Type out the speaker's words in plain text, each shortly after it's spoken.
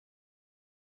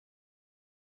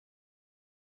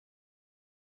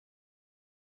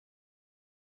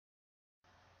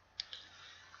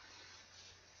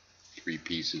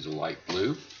pieces of light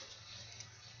blue.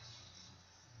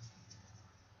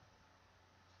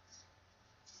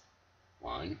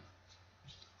 One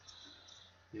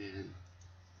and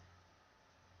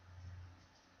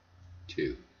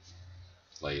two.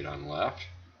 Lay it on left.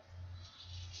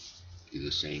 Do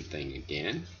the same thing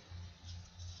again.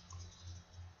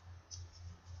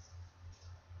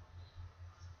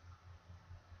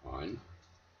 One,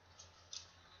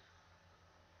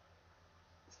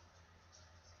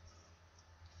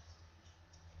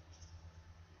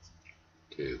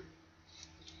 two.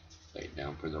 Lay it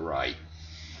down for the right.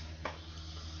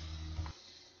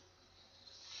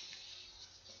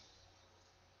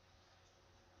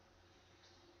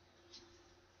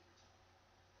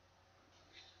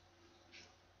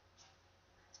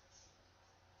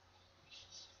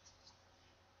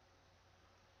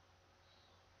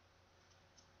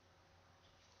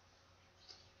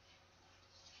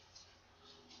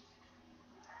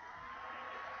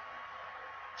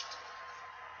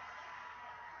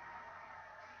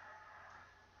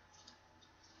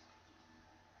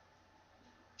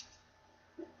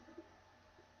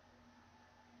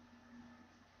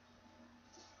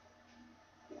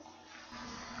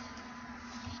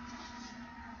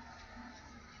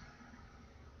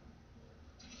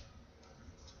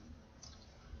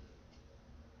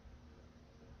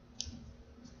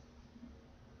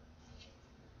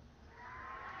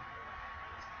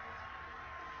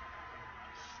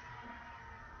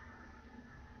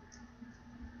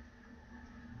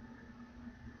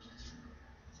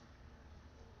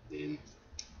 Then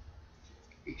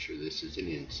make sure this is an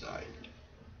inside.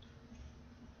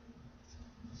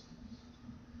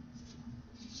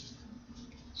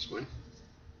 This one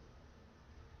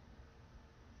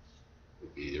will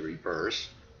be the reverse.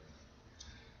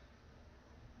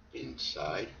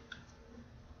 Inside,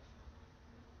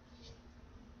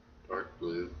 dark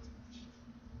blue,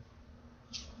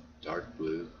 dark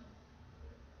blue,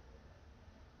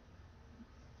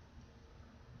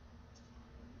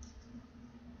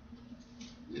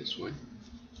 this one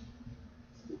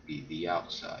will be the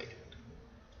outside.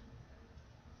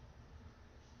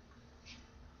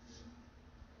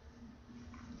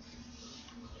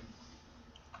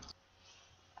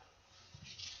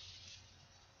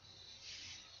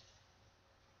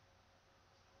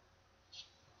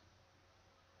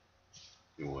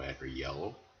 And we'll add our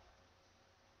yellow,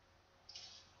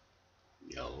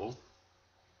 yellow,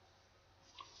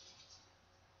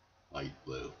 light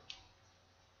blue.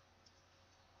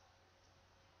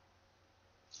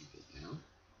 Keep it down.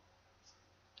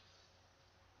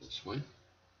 This one.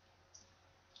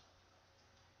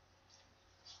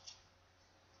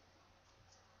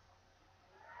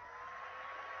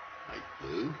 Light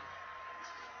blue,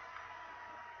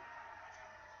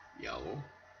 yellow,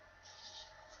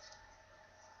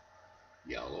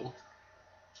 yellow,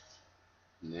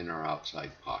 and then our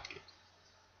outside pocket.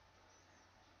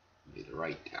 Lay the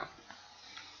right down.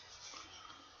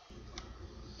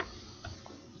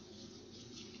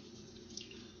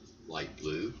 Light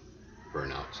blue for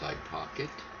an outside pocket.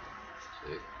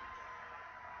 That's it.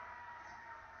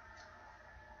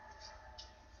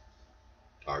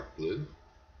 Dark blue,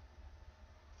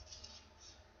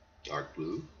 dark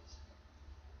blue,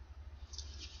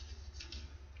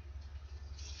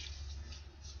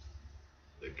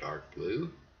 the dark blue,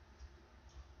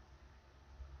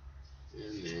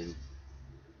 and then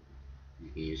you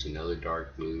can use another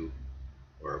dark blue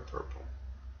or a purple.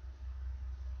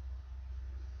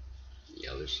 The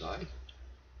other side.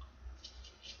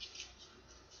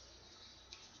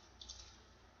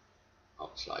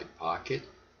 Outside pocket.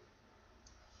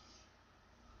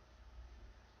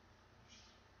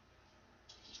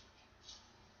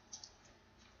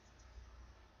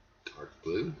 Dark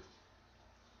blue.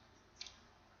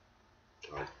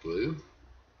 Dark blue.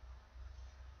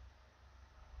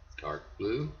 Dark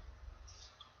blue.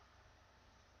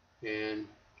 And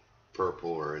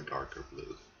purple or a darker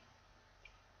blue.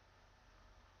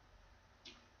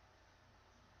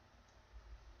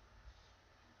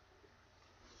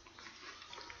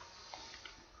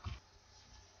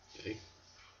 Okay,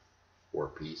 4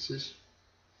 pieces.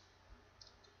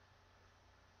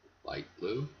 Light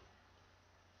blue,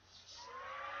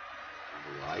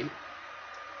 light.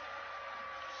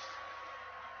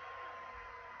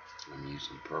 I'm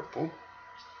using purple,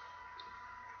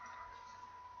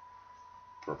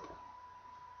 purple.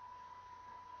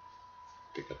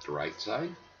 Pick up the right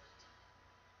side.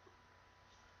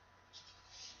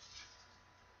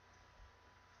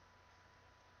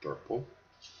 Purple,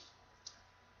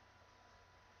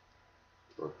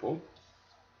 purple,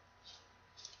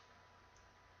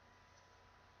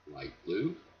 light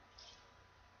blue,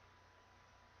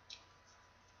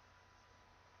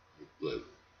 blue.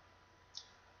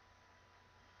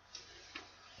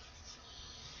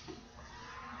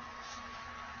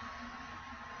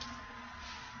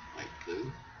 Light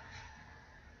blue.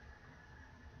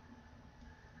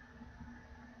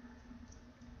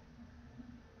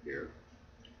 Here.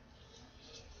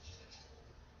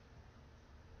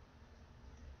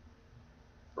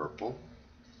 Purple.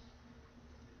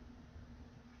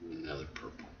 And another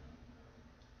purple.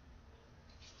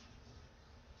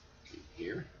 And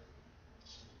here.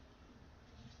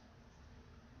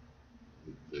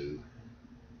 Blue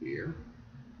here.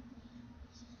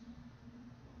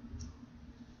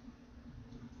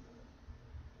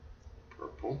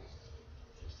 Purple.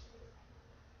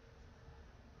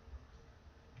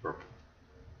 Purple.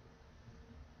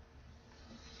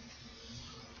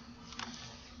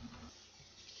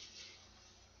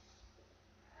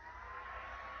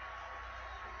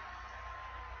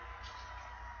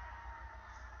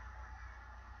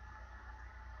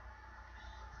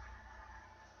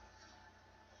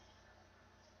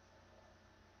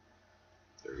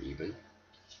 They're even.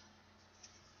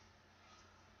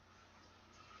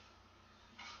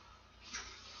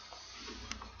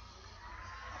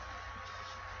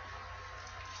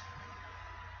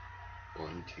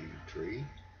 One, two, three.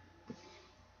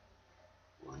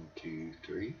 1, 2,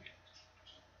 3.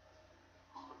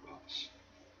 Cross.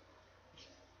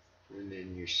 And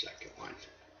then your second one.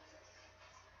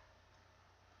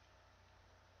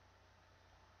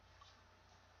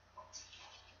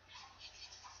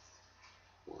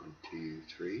 1, 2,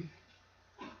 3.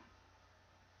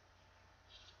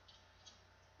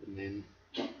 And then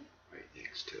right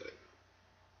next to it.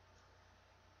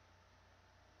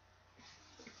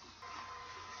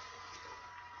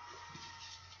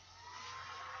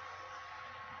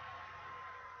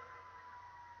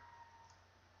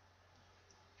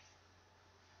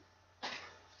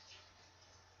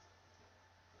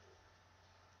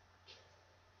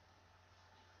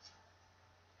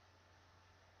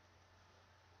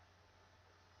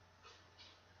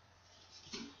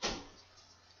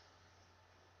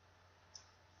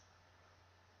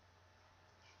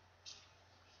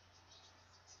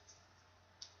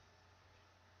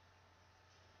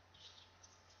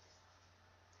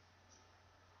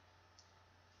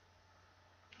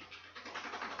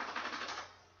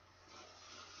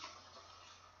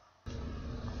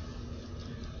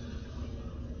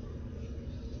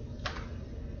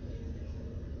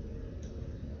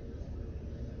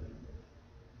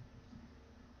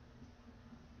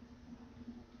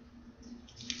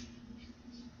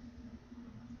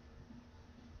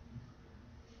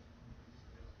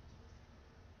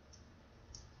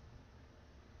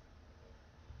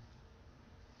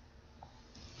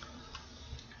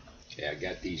 Okay, I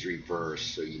got these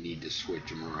reversed, so you need to switch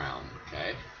them around,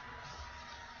 okay?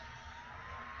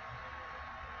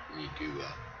 You do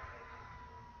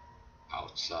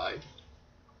outside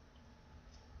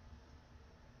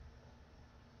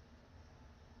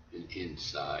and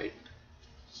inside,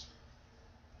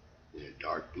 and a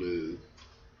dark blue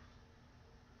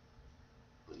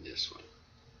on this one.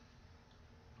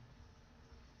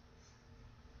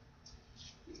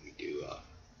 And we do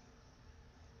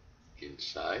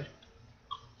inside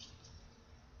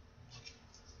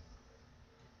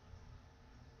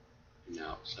and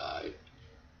outside,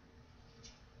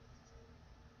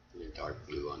 and a dark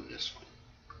blue on this one.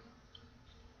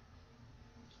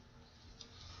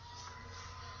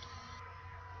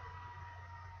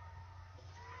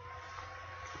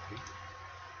 Okay.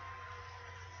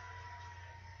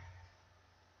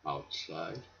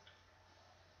 Outside,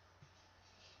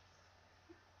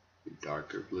 a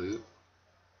darker blue,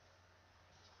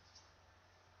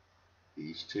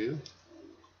 these two,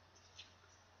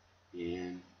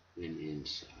 and then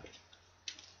inside.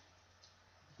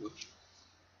 Whoops.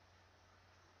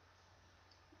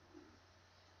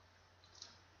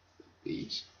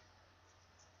 These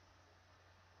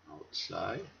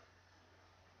outside,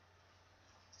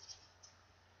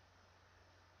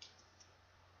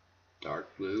 dark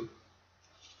blue,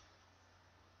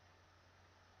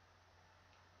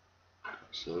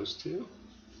 so those two,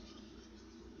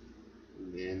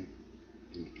 and then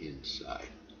an inside.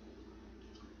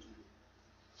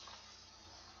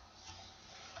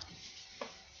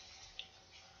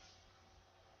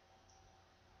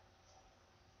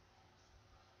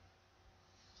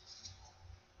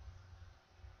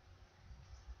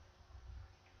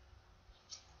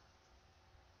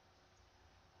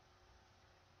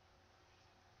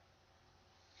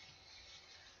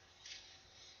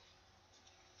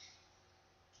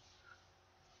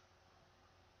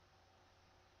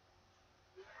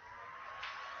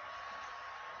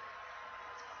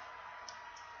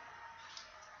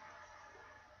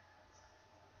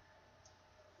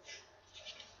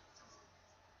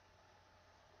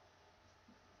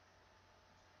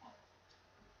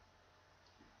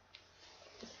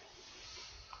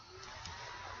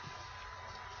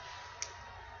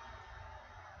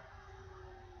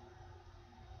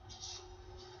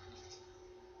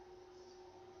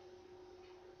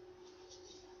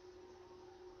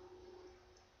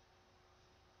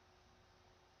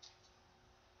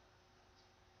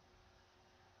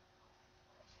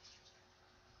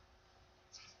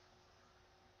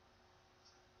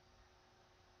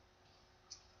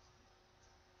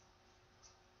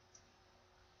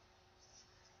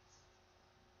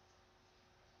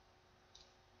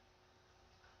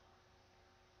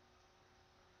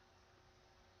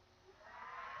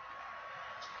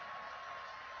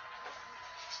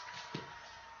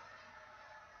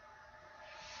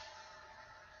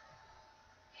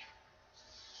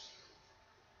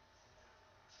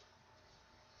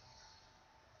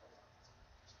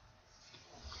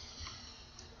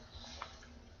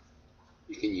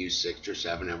 You can use 6 or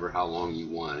 7, ever how long you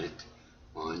want it.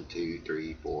 1, 2,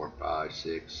 3, 4, 5,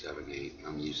 6, 7, 8.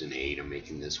 I'm using 8. I'm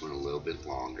making this one a little bit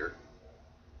longer.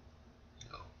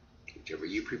 So, whichever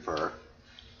you prefer.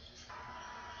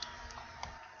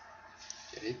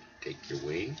 Okay, take your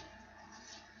wing,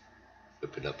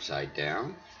 flip it upside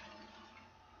down,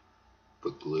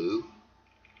 put glue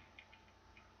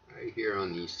right here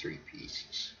on these 3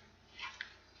 pieces,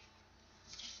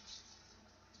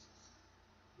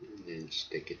 and then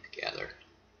stick it together.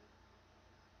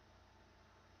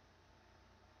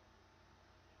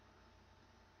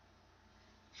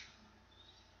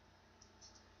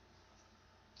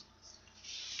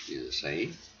 Do the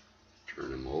same,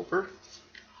 turn them over,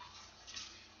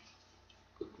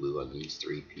 put glue on these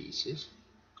 3 pieces,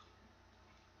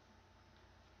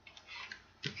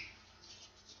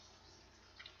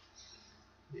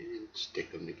 and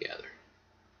stick them together.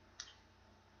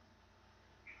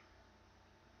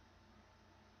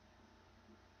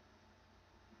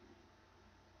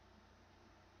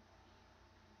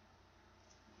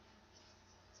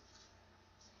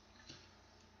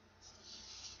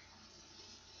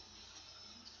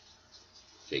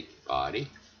 Take the body,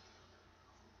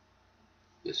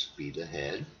 this would be the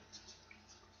head,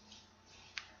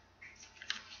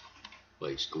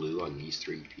 place glue on these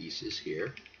 3 pieces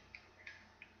here,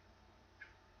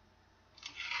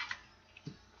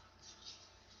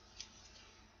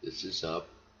 this is up,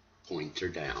 points are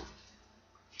down,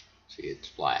 see it's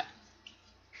flat.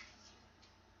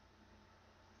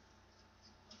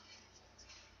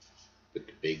 Put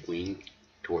the big wing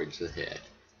towards the head.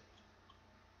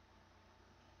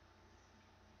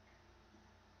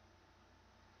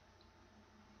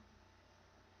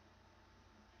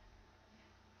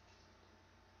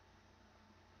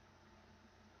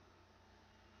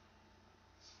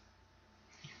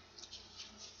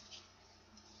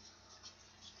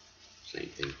 Same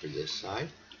thing for this side.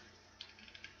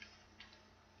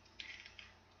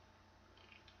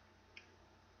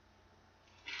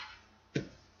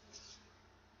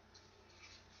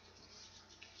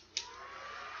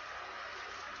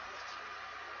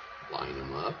 Line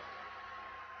them up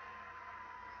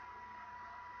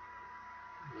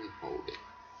and hold it.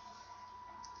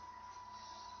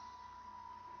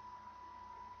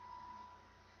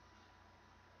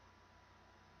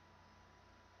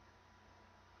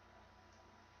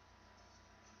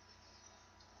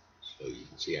 So you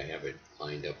can see I have it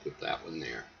lined up with that one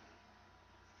there.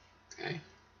 Okay.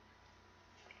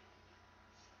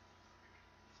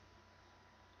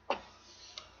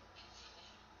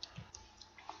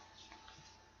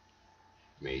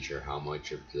 Measure how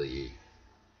much of the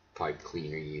pipe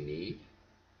cleaner you need.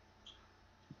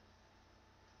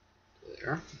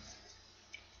 There.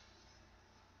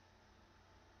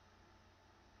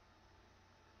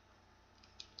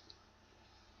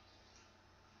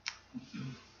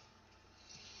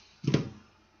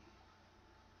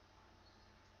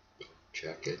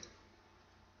 Check it.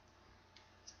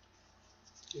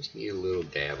 Just need a little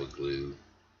dab of glue.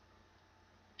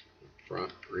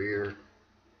 Front, rear,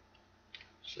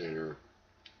 center,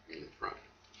 and front.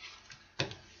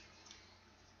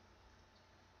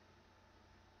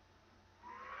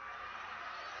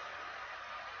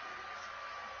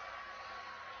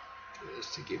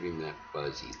 Just to give him that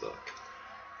fuzzy look.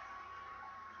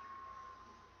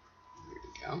 There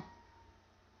we go.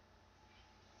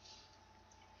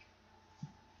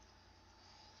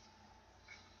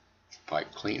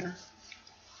 Pipe cleaner.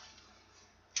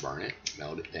 Burn it,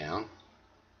 melt it down.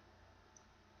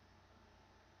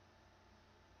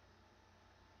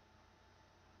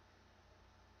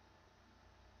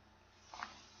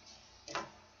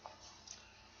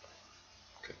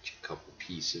 Cut you a couple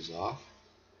pieces off.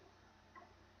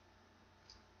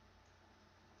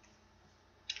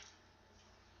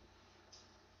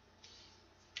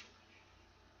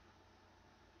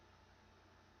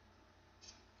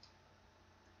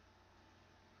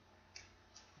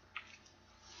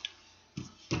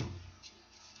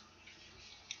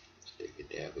 Take a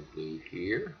dab of glue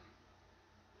here.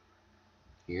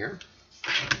 Here.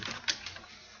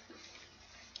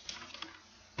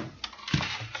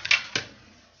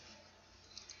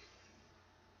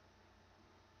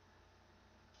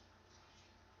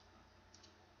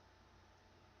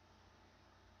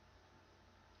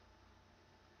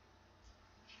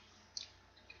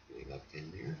 Get it up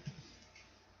in there.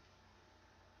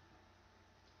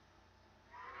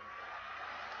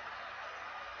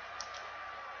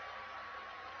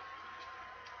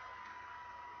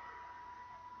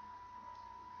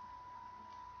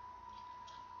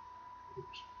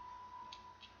 Oops.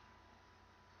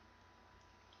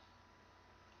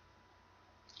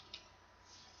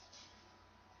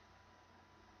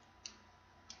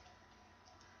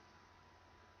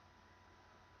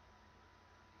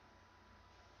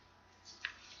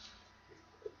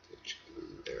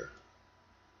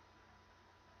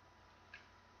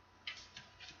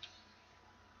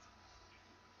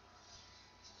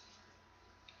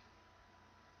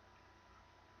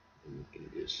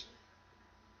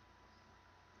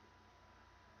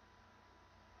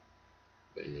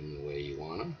 Bend them the way you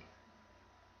want them.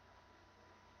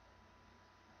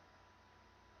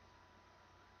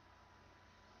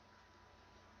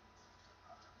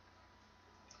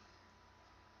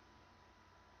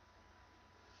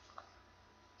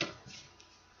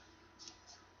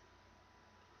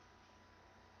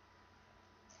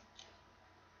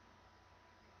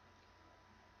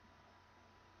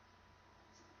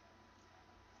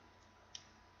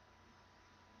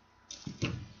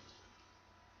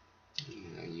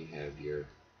 Now you have your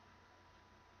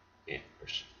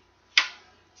antlers.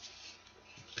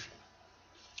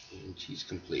 And she's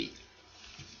complete.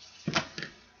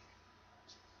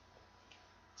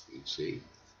 You see,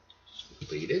 she's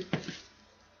completed.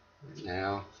 And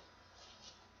now